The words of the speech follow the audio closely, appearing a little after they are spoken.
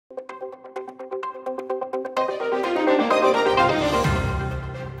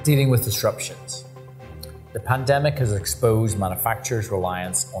Dealing with disruptions. The pandemic has exposed manufacturers'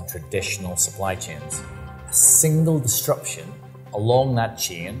 reliance on traditional supply chains. A single disruption along that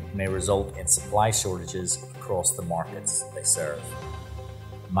chain may result in supply shortages across the markets they serve.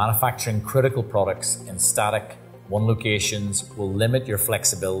 Manufacturing critical products in static, one locations will limit your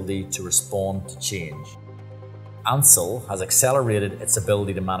flexibility to respond to change. Ansell has accelerated its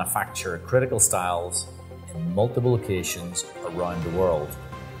ability to manufacture critical styles in multiple locations around the world.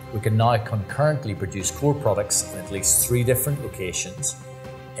 We can now concurrently produce core products in at least 3 different locations,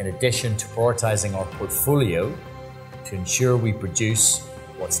 in addition to prioritizing our portfolio to ensure we produce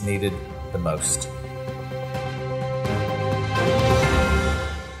what's needed the most.